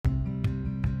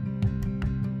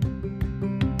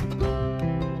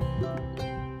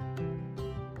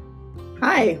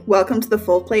Hi, welcome to the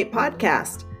Full Plate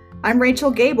Podcast. I'm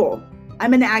Rachel Gable.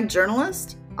 I'm an ag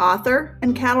journalist, author,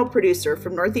 and cattle producer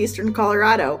from northeastern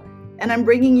Colorado, and I'm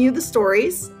bringing you the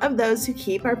stories of those who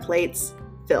keep our plates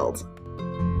filled.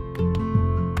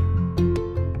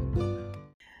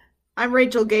 I'm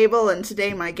Rachel Gable, and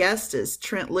today my guest is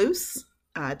Trent Loos.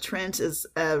 Trent is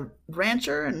a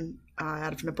rancher and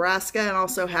out of Nebraska, and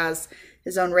also has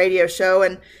his own radio show,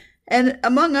 and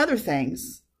among other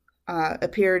things,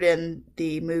 appeared in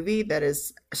the movie that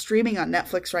is streaming on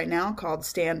Netflix right now called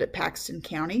Stand at Paxton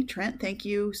County. Trent, thank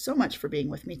you so much for being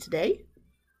with me today.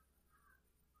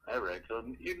 Hey, Rachel.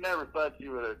 You never thought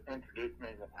you would have introduced me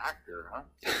as an actor, huh?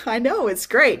 I know, it's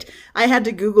great. I had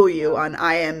to Google you on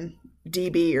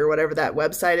IMDb or whatever that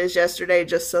website is yesterday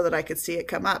just so that I could see it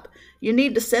come up. You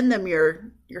need to send them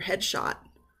your headshot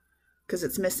because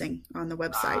it's missing on the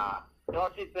website.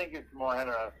 Don't you think it's more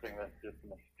interesting than just a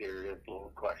mysterious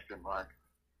little question mark?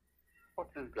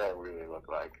 What's this guy really look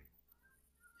like?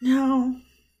 No,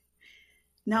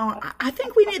 I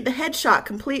think we need the headshot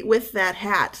complete with that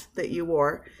hat that you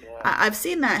wore. Yeah. I've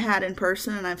seen that hat in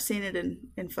person, and I've seen it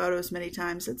in photos many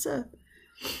times. It's a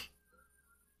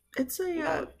You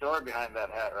know the story behind that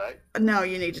hat, right? No,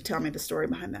 you need to tell me the story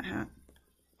behind that hat.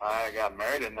 I got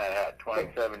married in that hat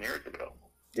 27 years ago.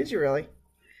 Did you really?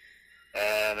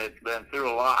 And it's been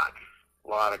through a lot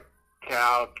of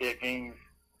cow kickings.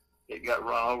 It got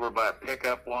run over by a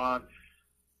pickup once.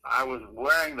 I was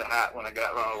wearing the hat when I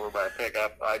got run over by a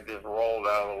pickup. I just rolled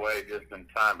out of the way just in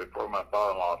time before my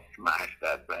father-in-law smashed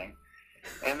that thing.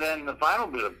 And then the final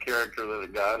bit of character that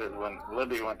it got is when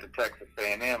Libby went to Texas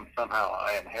A&M, somehow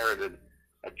I inherited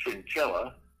a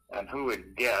chinchilla. And who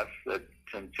would guess that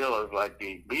chinchillas like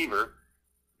the beaver,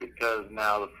 because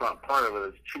now the front part of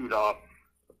it is chewed off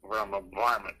from a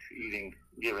varmint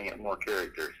giving it more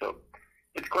character. So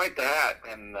it's quite the hat.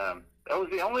 And I was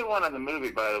the only one in the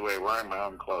movie, by the way, wearing my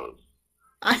own clothes.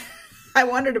 I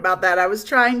wondered about that. I was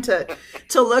trying to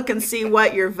look and see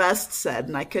what your vest said,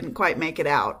 and I couldn't quite make it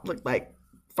out. It looked like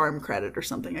Farm Credit or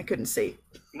something. I couldn't see.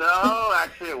 No,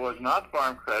 actually, it was not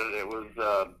Farm Credit. It was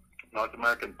North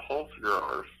American Pulse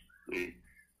Growers. The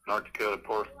North Dakota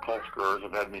Pulse Growers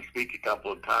have had me speak a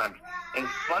couple of times. And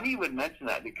it's funny you would mention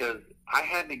that because I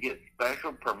had to get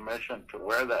special permission to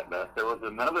wear that vest. There was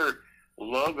another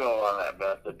logo on that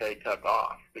vest that they took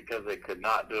off because they could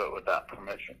not do it without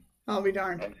permission. I'll be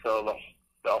darned. And so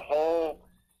the whole,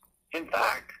 in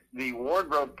fact, the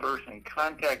wardrobe person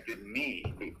contacted me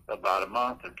about a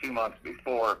month or 2 months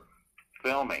before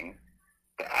filming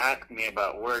to ask me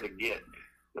about where to get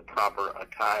the proper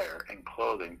attire and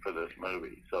clothing for this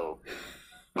movie. So,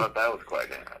 but that was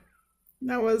quite interesting.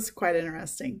 That was quite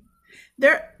interesting.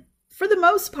 For the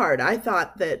most part, I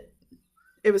thought that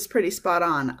it was pretty spot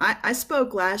on. I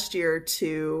spoke last year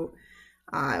to,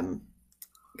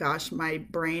 gosh, my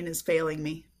brain is failing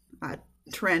me,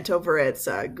 Trent over at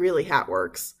Greeley Hat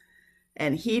Works.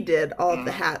 And he did all of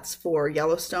the hats for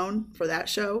Yellowstone for that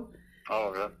show.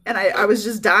 Oh, okay. And I was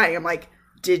just dying. I'm like,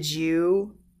 did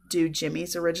you do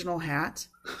Jimmy's original hat?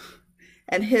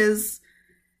 And his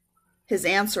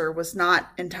answer was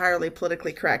not entirely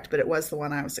politically correct, but it was the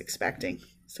one I was expecting.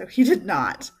 So he did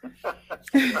not.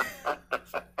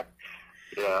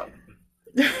 Yeah.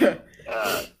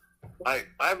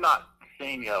 I've not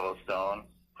seen Yellowstone.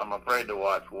 I'm afraid to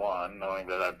watch one, knowing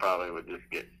that I probably would just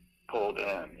get pulled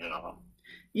in, you know.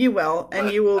 You will, and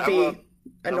but you will be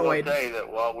annoyed. I will say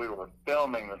that while we were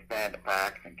filming the Stand at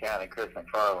Paxton County, Chris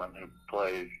McFarland, who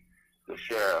plays the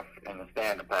sheriff in the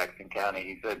Stand at Paxton County,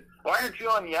 he said, "Why aren't you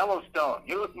on Yellowstone?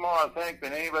 You look more authentic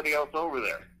than anybody else over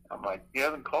there." I'm like, he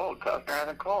hasn't called. Costner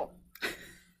hasn't called.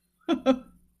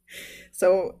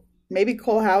 So maybe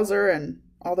Cole Hauser and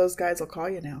all those guys will call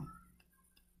you now.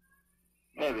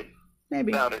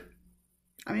 Maybe. Doubt it.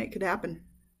 I mean, it could happen.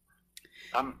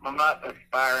 I'm not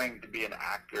aspiring to be an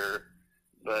actor,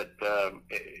 but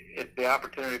if the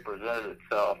opportunity presented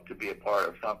itself to be a part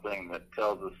of something that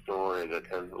tells a story that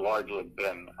has largely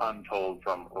been untold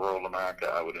from rural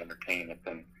America, I would entertain it.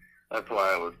 And that's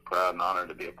why I was proud and honored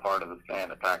to be a part of the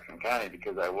Stand at Paxton County,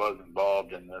 because I was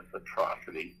involved in this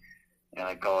atrocity, and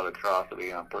I call it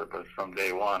atrocity on purpose, from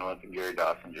day one with Gary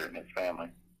Dossinger and his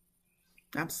family.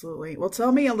 Absolutely. Well, tell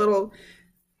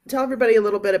everybody a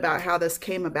little bit about how this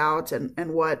came about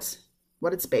and what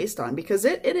it's based on, because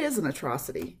it is an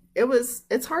atrocity.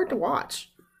 It's hard to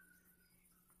watch.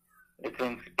 It's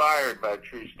inspired by a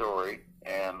true story,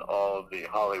 and all of the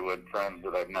Hollywood friends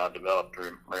that I've now developed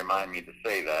remind me to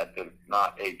say that it's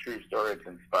not a true story, it's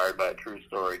inspired by a true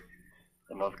story.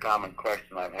 The most common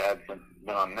question I've had since it's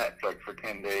been on Netflix for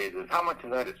 10 days is, how much of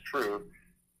that is true?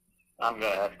 I'm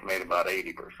going to estimate about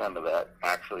 80% of that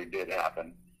actually did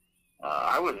happen.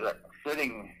 I was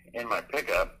sitting in my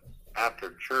pickup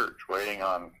after church waiting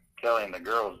on Kelly and the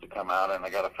girls to come out, and I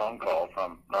got a phone call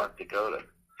from North Dakota.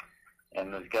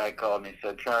 And this guy called me and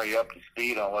said, "Trent, are you up to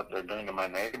speed on what they're doing to my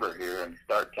neighbor here in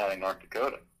Stark County, North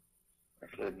Dakota?" I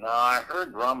said, "No, I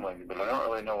heard rumblings, but I don't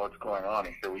really know what's going on."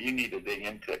 He said, "Well, you need to dig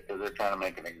into it because they're trying to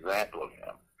make an example of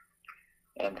him."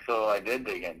 And so I did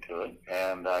dig into it,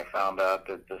 and I found out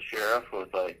that the sheriff was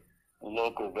a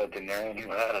local veterinarian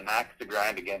who had an axe to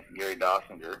grind against Gary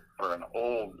Dossinger for an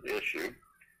old issue.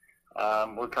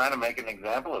 We're trying to make an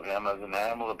example of him as an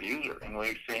animal abuser, and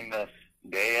we've seen this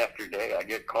day after day. I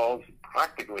get calls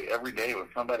practically every day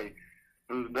with somebody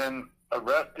who's been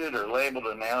arrested or labeled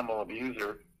an animal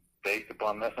abuser based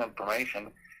upon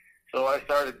misinformation. So I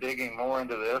started digging more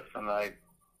into this, and I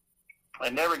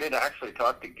never did actually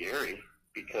talk to Gary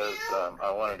because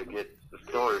I wanted to get the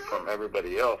story from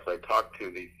everybody else. I talked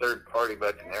to the third-party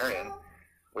veterinarian,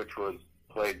 which was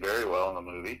played very well in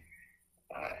the movie,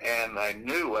 and I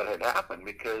knew what had happened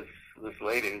because this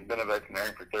lady who's been a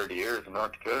veterinarian for 30 years in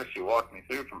North Dakota, she walked me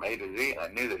through from A to Z, and I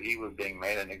knew that he was being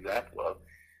made an example of.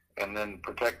 And then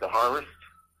Protect the Harvest,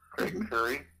 Craig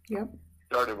Curry,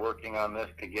 started working on this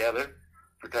together.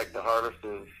 Protect the Harvest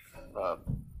is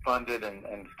funded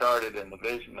and started in the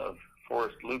vision of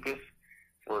Forrest Lucas.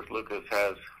 Forrest Lucas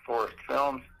has Forrest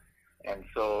Films, and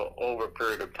so over a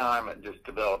period of time it just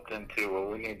developed into,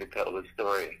 well, we need to tell this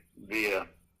story via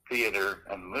theater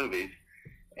and movies.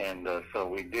 And so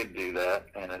we did do that,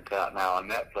 and it's out now on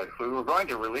Netflix. We were going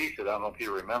to release it, I don't know if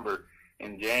you remember,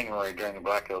 in January during the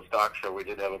Black Hill Stock Show. We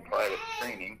did have a private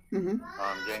screening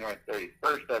on January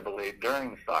 31st, I believe,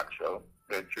 during the stock show.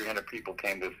 300 people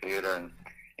came to the theater,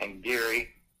 and Gary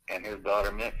and his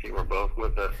daughter Missy were both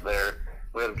with us there.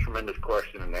 We had a tremendous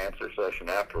question and answer session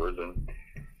afterwards, and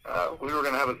we were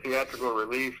going to have a theatrical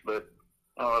release, but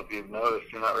I don't know if you've noticed,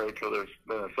 you're not really sure, there's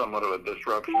been somewhat of a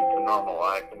disruption to normal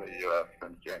life in the U.S.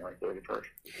 since January 31st.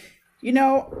 You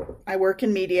know, I work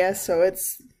in media, so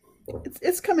it's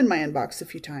come in my inbox a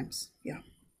few times. Yeah.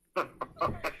 Yeah.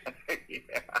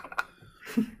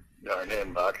 Darn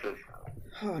inboxes.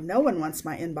 Oh, no one wants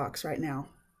my inbox right now.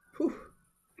 Whew.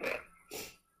 Yeah.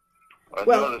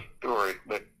 Well, I know the story,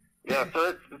 but yeah, so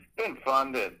it's been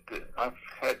fun that I've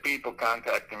had people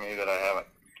contacting me that I haven't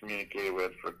communicated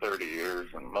with for 30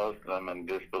 years, and most of them in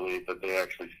disbelief that they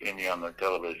actually see me on their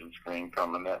television screen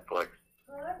from a Netflix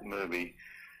movie.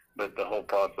 But the whole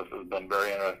process has been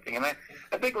very interesting, and I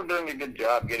think we're doing a good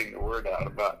job getting the word out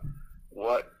about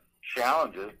what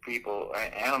challenges people,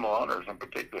 animal owners in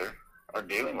particular, are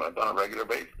dealing with on a regular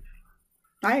basis.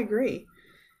 I agree.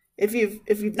 If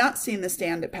you've not seen The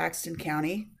Stand at Paxton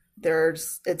County,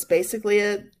 it's basically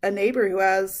a neighbor who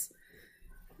has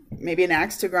maybe an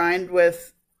axe to grind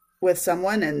with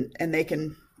someone, and they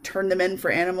can turn them in for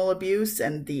animal abuse,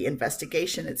 and the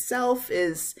investigation itself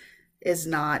is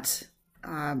not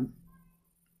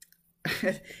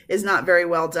is not very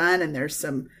well done, and there's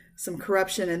some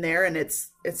corruption in there, and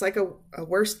it's like a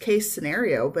worst case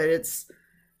scenario, but it's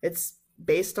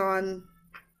based on,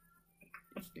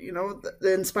 you know,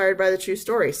 the inspired by the true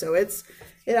story. So it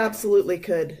absolutely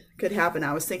could happen.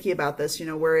 I was thinking about this. You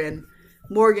know, we're in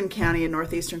Morgan County in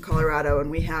northeastern Colorado,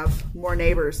 and we have more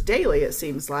neighbors daily, it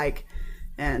seems like,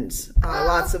 and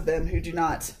lots of them who do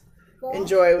not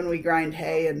enjoy when we grind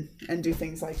hay and do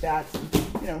things like that.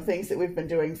 You know, things that we've been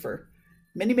doing for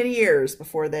many, many years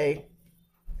before they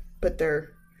put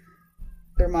their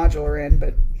modular in.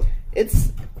 But it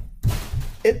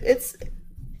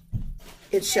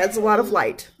sheds a lot of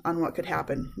light on what could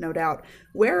happen, no doubt.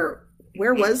 Where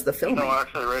was the filming? No,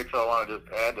 actually, Rachel, I want to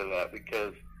just add to that,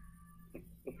 because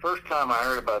the first time I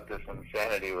heard about this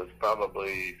insanity was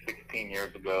probably 16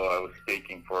 years ago. I was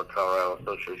speaking for Colorado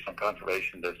Association of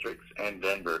Conservation Districts in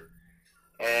Denver.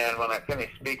 And when I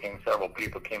finished speaking, several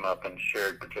people came up and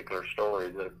shared particular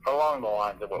stories that along the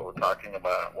lines of what we're talking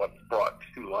about, what's brought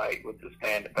to light with the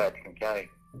Stand at Paxton County.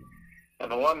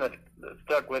 And the one that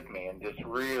stuck with me and just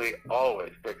really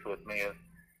always sticks with me is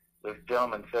this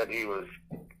gentleman said he was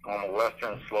on a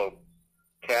western slope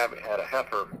cabin, had a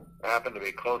heifer, happened to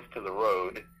be close to the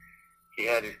road. He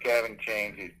had his calving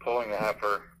chains. He's pulling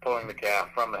the calf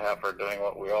from the heifer, doing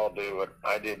what we all do, what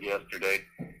I did yesterday.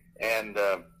 And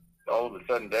all of a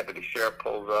sudden, Deputy Sheriff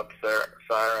pulls up,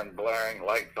 siren blaring,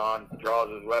 lights on, draws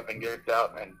his weapon, gets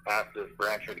out, and asks this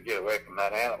rancher to get away from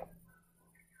that animal.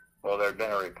 Well, there had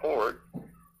been a report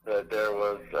that there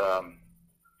was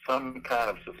some kind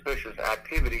of suspicious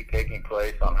activity taking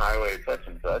place on highway such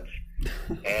and such,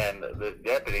 and the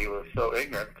deputy was so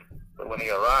ignorant that when he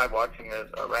arrived watching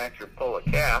a rancher pull a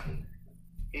calf,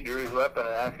 he drew his weapon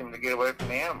and asked him to get away from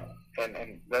the animal.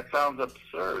 And that sounds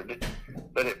absurd,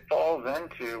 but it falls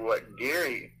into what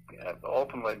Gary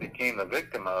ultimately became the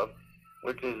victim of,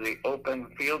 which is the open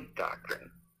field doctrine.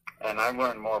 And I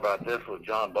learned more about this with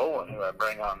John Bowen, who I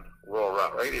bring on Rural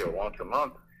Route Radio once a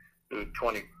month, who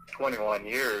 21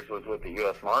 years was with the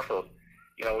U.S. Marshals.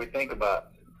 You know, we think about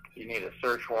you need a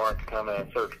search warrant to come in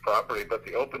and search property, but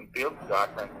the open field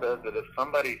doctrine says that if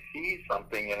somebody sees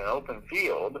something in an open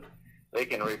field, they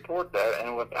can report that,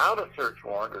 and without a search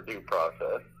warrant or due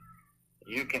process,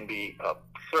 you can be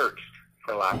searched,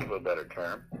 for lack of a better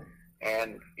term.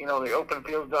 And, you know, the open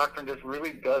field doctrine just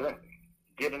really doesn't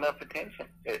get enough attention.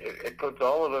 It puts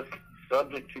all of us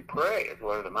subject to prey, is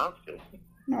what it amounts to.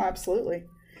 No, absolutely.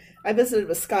 I visited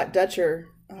with Scott Dutcher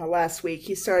last week.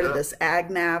 He started this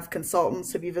AgNav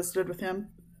Consultants. Have you visited with him?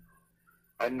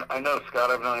 I know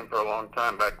Scott. I've known him for a long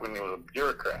time, back when he was a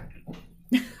bureaucrat.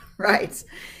 Right.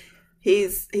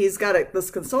 He's got this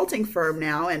consulting firm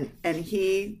now, and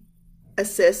he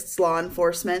assists law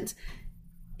enforcement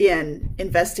in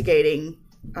investigating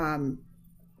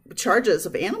charges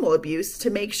of animal abuse to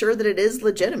make sure that it is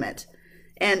legitimate.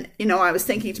 And, you know, I was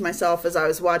thinking to myself as I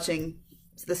was watching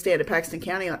the stand at Paxton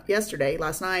County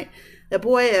last night, that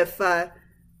boy,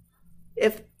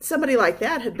 if somebody like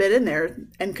that had been in there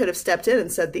and could have stepped in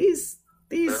and said, these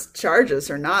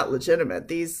charges are not legitimate,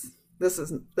 this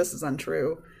is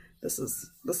untrue, this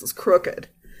is crooked,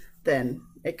 then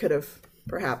it could have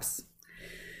perhaps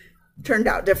turned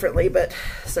out differently. But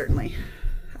certainly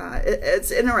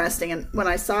it's interesting. And when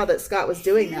I saw that Scott was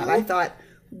doing that, I thought,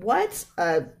 what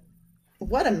a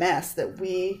mess that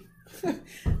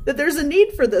that there's a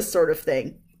need for this sort of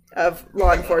thing, of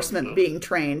law enforcement being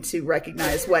trained to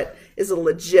recognize what is a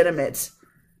legitimate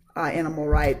animal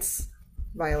rights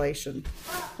violation.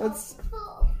 It's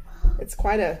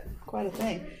quite a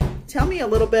thing. Tell me a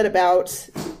little bit about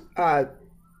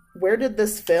where did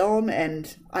this film,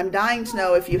 and I'm dying to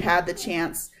know if you had the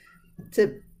chance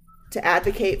to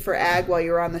advocate for ag while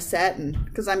you were on the set, and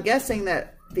because I'm guessing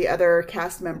that the other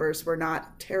cast members were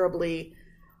not terribly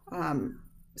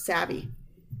savvy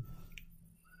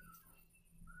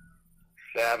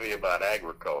about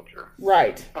agriculture.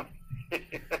 Right.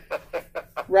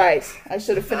 Right. I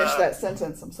should have finished that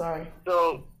sentence. I'm sorry.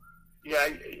 So, yeah,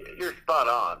 you're spot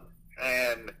on.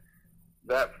 And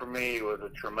that for me was a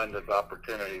tremendous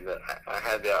opportunity, that I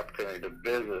had the opportunity to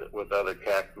visit with other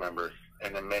cast members,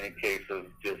 and in many cases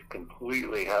just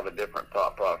completely have a different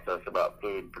thought process about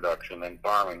food production and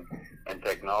farming and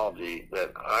technology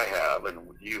that I have and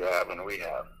you have and we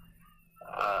have.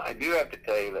 I do have to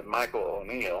tell you that Michael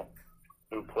O'Neill,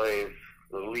 who plays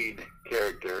the lead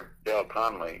character, Dale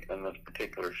Conley, in this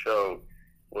particular show,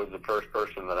 was the first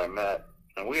person that I met,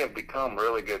 and we have become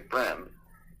really good friends.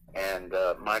 And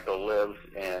Michael lives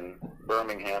in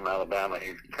Birmingham, Alabama.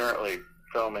 He's currently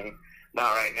filming,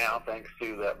 not right now thanks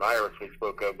to that virus we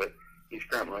spoke of, but he's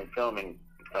currently filming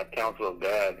Council of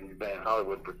Dads. He's been in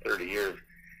Hollywood for 30 years.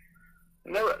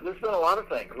 And there's been a lot of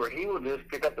things where he will just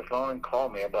pick up the phone and call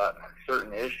me about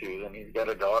certain issues, and he's got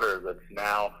a daughter that's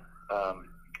now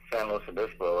San Luis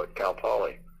Obispo at Cal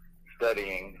Poly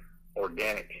studying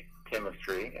organic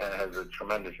chemistry and has a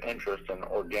tremendous interest in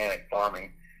organic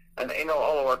farming. And, you know,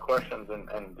 all of our questions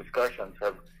and discussions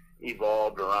have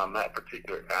evolved around that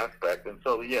particular aspect. And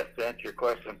so, yes, to answer your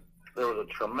question, there was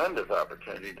a tremendous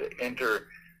opportunity to enter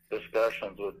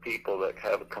discussions with people that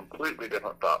have a completely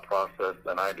different thought process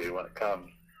than I do when it comes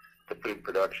to food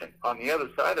production. On the other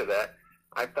side of that,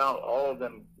 I found all of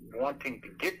them wanting to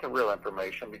get the real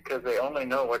information because they only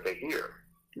know what they hear.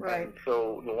 Right. And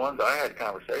so the ones I had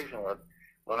conversation with,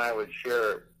 when I would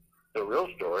share the real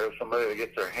story of somebody that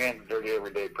gets their hands dirty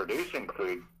every day producing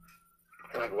food,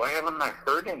 they're like, why haven't I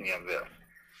heard any of this?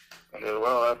 I go,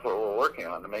 well, that's what we're working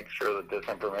on, to make sure that this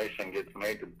information gets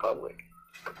made to the public.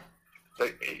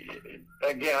 But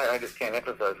again, I just can't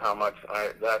emphasize how much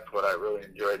that's what I really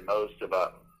enjoyed most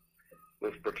about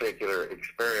this particular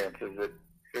experience, is that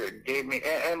it gave me,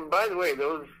 and by the way,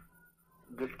 those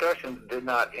discussions did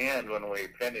not end when we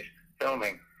finished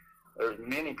filming. There's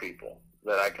many people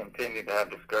that I continue to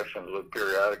have discussions with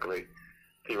periodically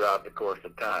throughout the course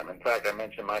of time. In fact, I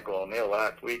mentioned Michael O'Neill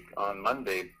last week. On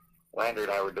Monday, Lander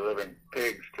and I were delivering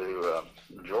pigs to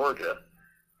Georgia,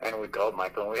 and we called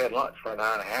Michael, and we had lunch for an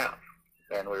hour and a half.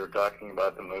 And we were talking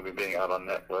about the movie being out on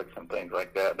Netflix and things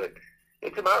like that. But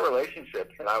it's about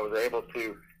relationships, and I was able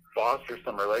to foster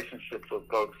some relationships with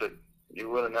folks that you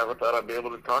would have never thought I'd be able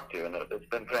to talk to, and it's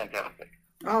been fantastic.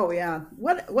 Oh yeah,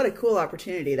 what a cool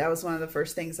opportunity! That was one of the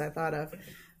first things I thought of.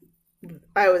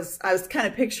 I was kind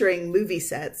of picturing movie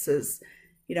sets as,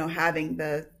 you know, having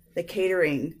the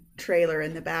catering trailer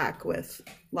in the back with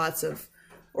lots of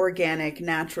organic,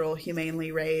 natural,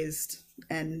 humanely raised,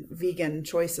 and vegan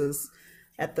choices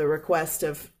at the request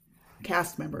of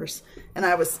cast members. And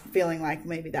I was feeling like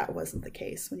maybe that wasn't the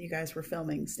case when you guys were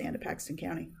filming Stand at Paxton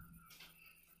County.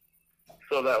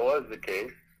 So that was the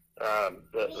case.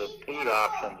 The food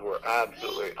options were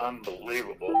absolutely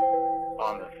unbelievable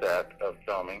on the set of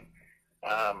filming.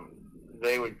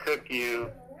 They would cook you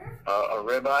a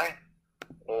ribeye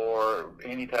or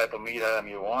any type of meat item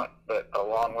you want, but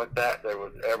along with that, there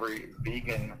was every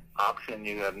vegan option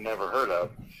you have never heard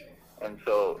of. And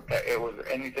so it was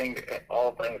anything,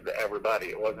 all things to everybody.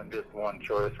 It wasn't just one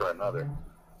choice or another.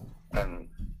 And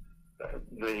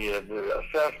the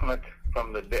assessment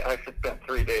from the day, I spent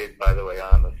 3 days, by the way,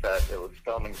 on the set. It was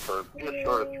filming for just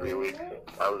short of 3 weeks.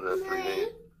 I was there 3 days.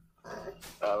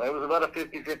 It was about a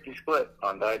 50-50 split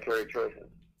on dietary choices.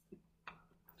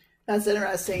 That's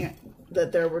interesting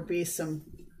that there would be some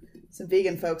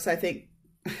vegan folks. I think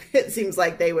it seems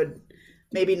like they would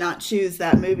maybe not choose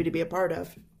that movie to be a part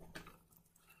of.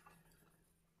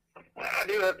 I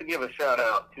do have to give a shout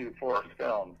out to Forrest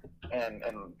Films and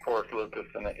Forrest Lucas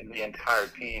and the entire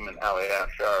team, and Ali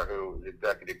Afshar, who was the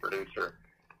executive producer.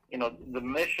 You know, the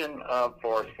mission of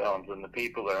Forrest Films and the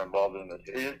people that are involved in this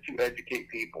is to educate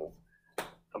people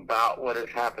about what is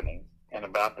happening and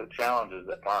about the challenges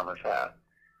that farmers have.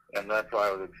 And that's why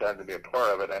I was excited to be a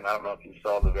part of it. And I don't know if you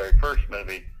saw the very first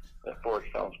movie that Forrest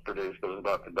Films produced. It was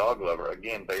about the dog lover,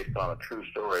 again, based on a true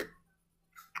story.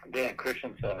 Dan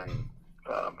Christensen in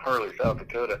Hurley, South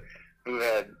Dakota, who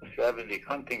had 70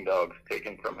 hunting dogs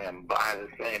taken from him by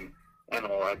the same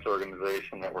animal rights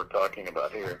organization that we're talking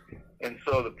about here. And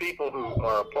so the people who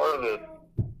are a part of this,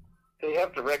 they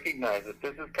have to recognize that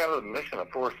this is kind of the mission of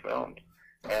Forrest Films.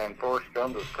 And Forrest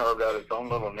Films has carved out its own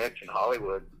little niche in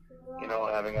Hollywood, you know,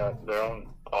 having their own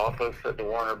office at the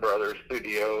Warner Brothers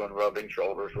studio and rubbing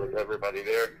shoulders with everybody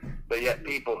there. But yet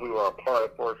people who are a part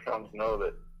of Forrest Films know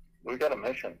that we've got a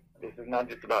mission. This is not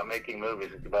just about making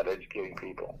movies, it's about educating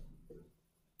people.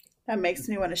 That makes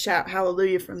me want to shout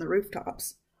hallelujah from the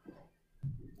rooftops.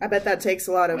 I bet that takes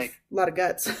a lot of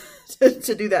guts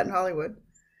to do that in Hollywood.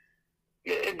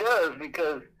 It does,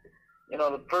 because, you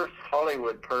know, the first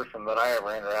Hollywood person that I ever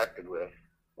interacted with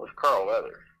was Carl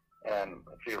Weathers. And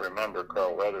if you remember,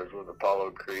 Carl Weathers was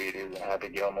Apollo Creed, he was in Happy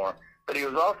Gilmore, but he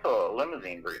was also a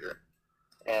limousine breeder.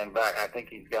 And back, I think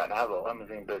he's gotten out of the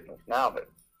limousine business now, but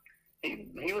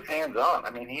he was hands-on.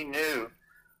 I mean, he knew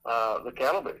the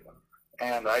cattle business.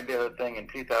 And I did a thing in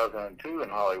 2002 in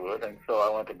Hollywood, and so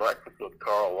I went to breakfast with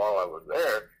Carl while I was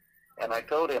there, and I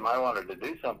told him I wanted to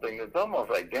do something that's almost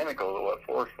identical to what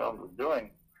Forrest Films was doing.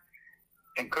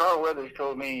 And Carl Weathers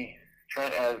told me,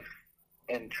 Trent, as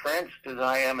entrenched as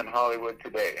I am in Hollywood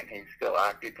today, and he's still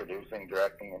active producing,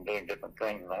 directing, and doing different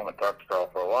things, and I haven't talked to Carl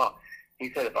for a while,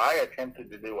 he said, if I attempted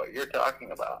to do what you're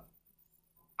talking about,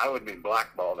 I would be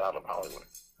blackballed out of Hollywood.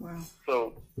 Wow.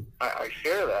 So I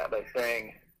share that by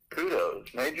saying kudos,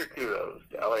 major kudos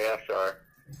to L.A. Afshar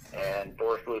and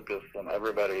Forrest Lucas and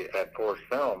everybody at Forrest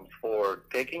Films for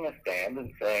taking a stand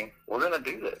and saying, we're going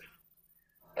to do this.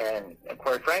 And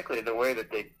quite frankly, the way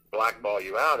that they blackball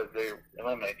you out is they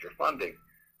eliminate your funding.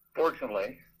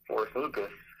 Fortunately, Forrest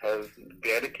Lucas has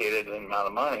dedicated an amount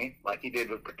of money, like he did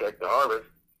with Protect the Harvest,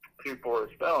 to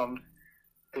Forrest Films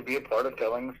to be a part of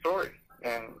telling the story.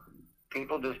 And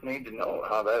people just need to know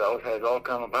how that has all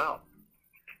come about.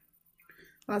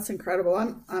 Well, that's incredible.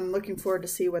 I'm looking forward to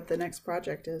see what the next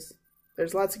project is.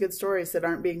 There's lots of good stories that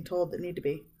aren't being told that need to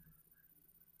be.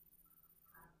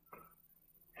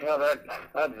 Yeah,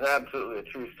 that's absolutely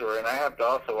a true story. And I have to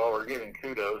also, while we're giving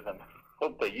kudos, and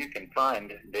hopefully you can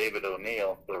find David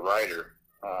O'Neill, the writer.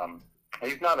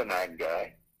 He's not an ag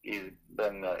guy. He's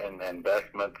been in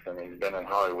investments, and he's been in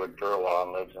Hollywood for a while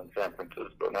and lives in San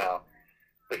Francisco now.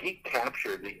 But he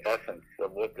captured the essence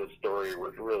of what this story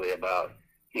was really about.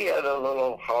 He had a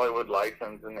little Hollywood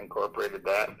license and incorporated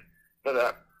that.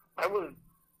 But I was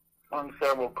on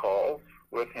several calls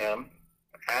with him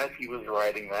as he was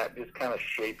writing that, just kind of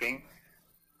shaping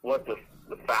what the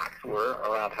facts were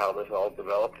around how this all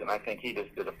developed. And I think he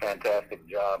just did a fantastic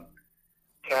job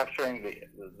capturing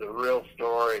the real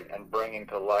story and bringing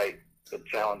to light the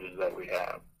challenges that we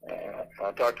have. And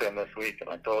I talked to him this week, and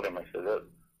I told him, I said,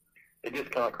 it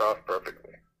just come across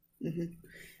perfectly. Mm-hmm.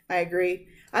 I agree.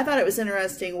 I thought it was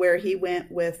interesting where he went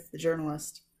with the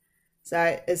journalist.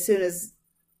 So as soon as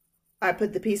I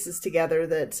put the pieces together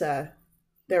that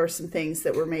there were some things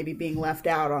that were maybe being left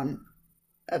out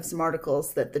of some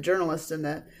articles that the journalist in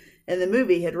the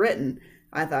movie had written,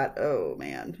 I thought, oh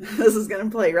man, this is going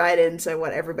to play right into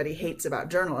what everybody hates about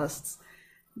journalists.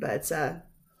 But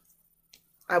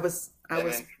I was And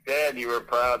instead, you were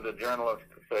proud the journalist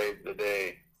saved the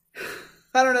day.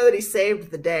 I don't know that he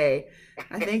saved the day.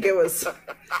 I think it was,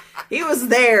 he was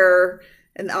there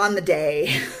and on the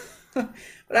day. But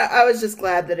I was just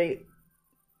glad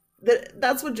that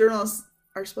that's what journalists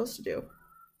are supposed to do.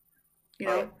 You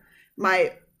know,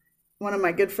 one of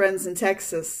my good friends in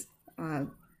Texas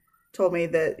told me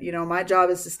that, you know, my job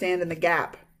is to stand in the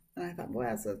gap. And I thought, boy,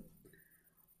 that's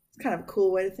kind of a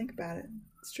cool way to think about it.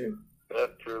 It's true.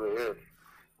 That truly is.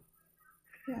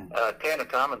 Yeah. Tanner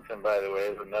Tomlinson, by the way,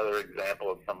 is another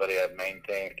example of somebody I've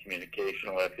maintained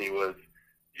communication with. He was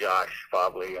Josh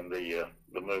Fobley in the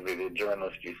movie The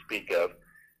Journalist You Speak Of.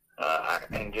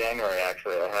 In January,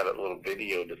 actually, I had a little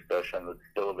video discussion that's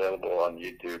still available on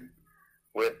YouTube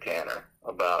with Tanner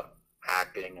about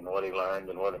acting and what he learned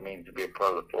and what it means to be a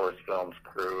part of the Forest Films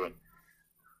crew. And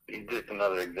he's just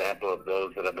another example of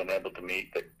those that I've been able to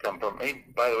meet that come from, he,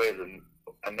 by the way, is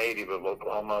a native of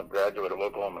Oklahoma, graduate of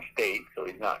Oklahoma State, so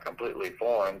he's not completely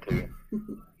foreign to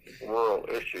rural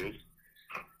issues.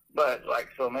 But like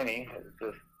so many, it's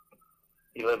just,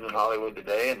 he lives in Hollywood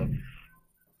today, and it's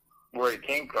where he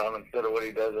came from instead of what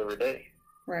he does every day.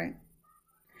 Right.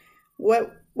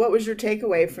 What was your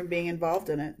takeaway from being involved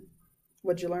in it?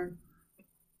 What'd you learn?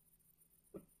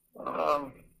 I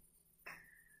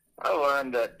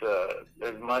learned that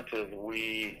as much as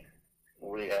we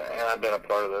and I've been a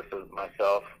part of this as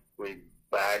myself, we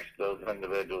bash those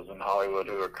individuals in Hollywood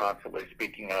who are constantly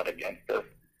speaking out against us.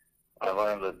 I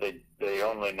learned that they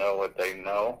only know what they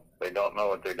know. They don't know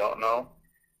what they don't know.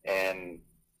 And,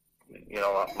 you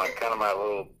know, my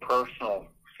little personal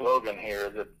slogan here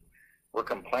is that we're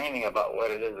complaining about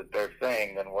what it is that they're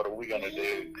saying, then what are we going to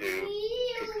do to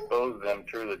expose them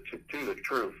to the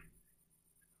truth?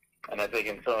 And I think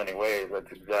in so many ways,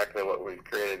 that's exactly what we've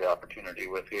created the opportunity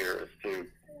with here, is to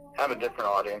have a different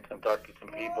audience and talk to some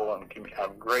people and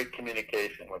have great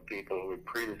communication with people who we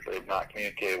previously have not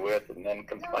communicated with, and then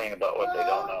complain about what they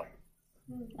don't know.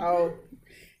 Oh,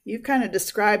 you've kind of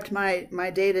described my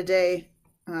day-to-day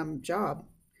job.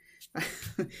 I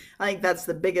think that's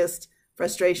the biggest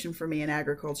frustration for me in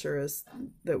agriculture, is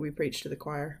that we preach to the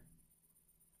choir.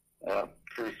 Yeah,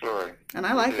 true story. And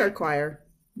I like our choir.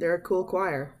 They're a cool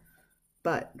choir.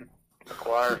 But the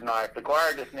choir's nice. The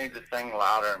choir just needs to sing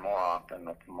louder and more often.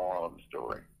 That's the moral of the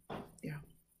story. Yeah.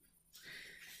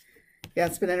 Yeah,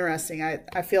 it's been interesting.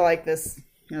 I feel like this,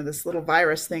 you know, this little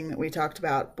virus thing that we talked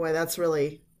about, boy, that's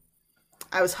really,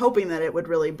 I was hoping that it would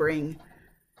really bring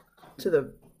to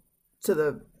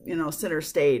the you know, center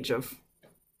stage of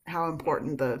how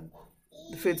important the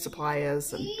food supply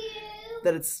is, and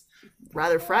that it's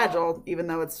rather fragile, even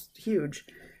though it's huge.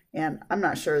 And I'm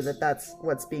not sure that that's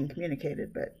what's being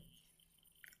communicated, but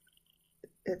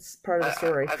it's part of the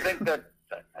story. I think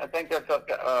that's up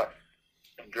to us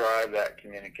to drive that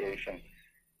communication.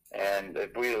 And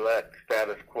if we let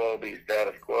status quo be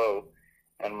status quo,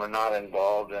 and we're not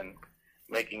involved in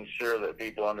making sure that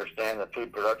people understand that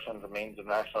food production is a means of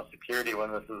national security,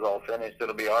 when this is all finished,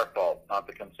 it'll be our fault, not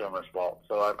the consumer's fault.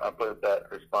 So I put that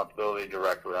responsibility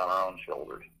directly on our own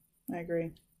shoulders. I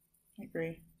agree.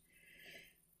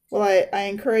 Well, I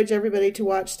encourage everybody to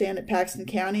watch Stand at Paxton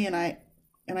County, and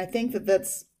I think that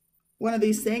that's one of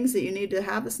these things that you need to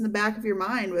have this in the back of your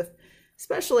mind, with,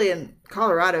 especially in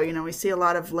Colorado. You know, we see a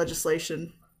lot of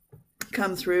legislation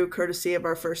come through courtesy of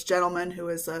our first gentleman, who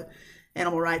is a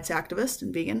animal rights activist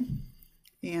and vegan,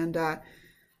 and a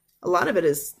lot of it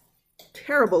is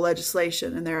terrible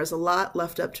legislation, and there is a lot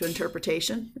left up to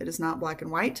interpretation. It is not black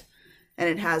and white, and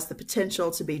it has the potential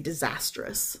to be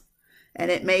disastrous. And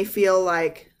it may feel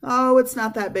like, oh, it's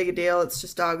not that big a deal, it's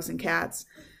just dogs and cats.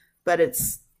 But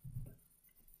it's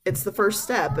the first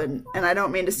step. And I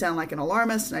don't mean to sound like an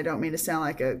alarmist, and I don't mean to sound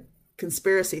like a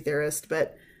conspiracy theorist,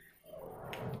 but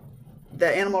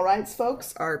the animal rights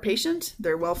folks are patient,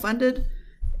 they're well-funded,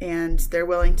 and they're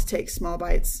willing to take small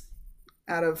bites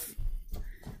out of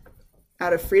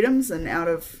freedoms and out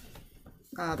of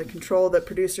the control that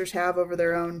producers have over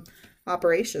their own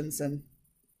operations.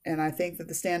 And I think that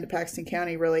the Stand at Paxton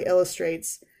County really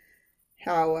illustrates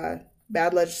how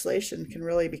bad legislation can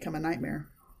really become a nightmare.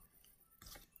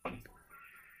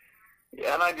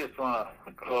 Yeah, and I just want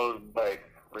to close by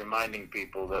reminding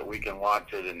people that we can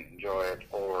watch it and enjoy it,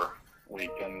 or we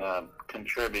can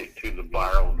contribute to the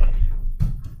viralness,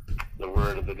 the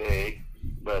word of the day.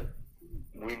 But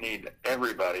we need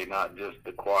everybody, not just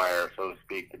the choir, so to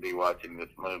speak, to be watching this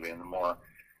movie. And the more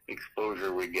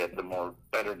exposure we get, the more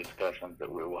better discussions that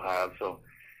we will have. So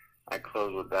I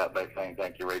close with that by saying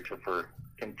thank you, Rachel, for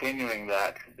continuing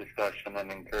that discussion and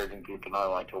encouraging people not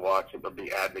only to watch it, but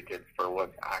be advocates for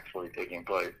what's actually taking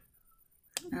place.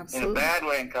 In a Absolutely. bad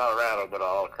way in Colorado, but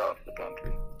all across the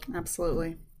country.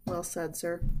 Absolutely. Well said,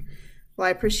 sir. Well,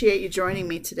 I appreciate you joining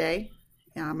me today.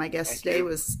 My guest Thank today you.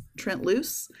 was Trent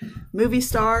Loos, movie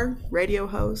star, radio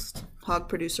host, hog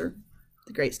producer,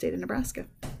 the great state of Nebraska.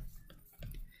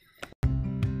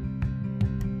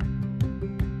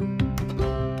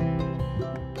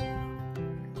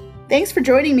 Thanks for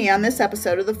joining me on this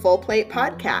episode of the Full Plate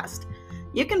Podcast.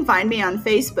 You can find me on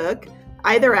Facebook,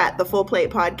 either at the Full Plate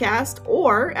Podcast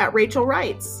or at Rachel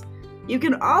Writes. You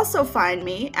can also find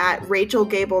me at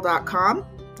rachelgable.com,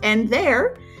 and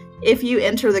there, if you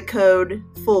enter the code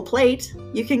Full Plate,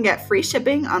 you can get free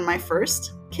shipping on my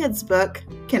first kids book,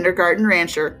 Kindergarten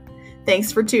Rancher.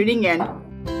 Thanks for tuning in.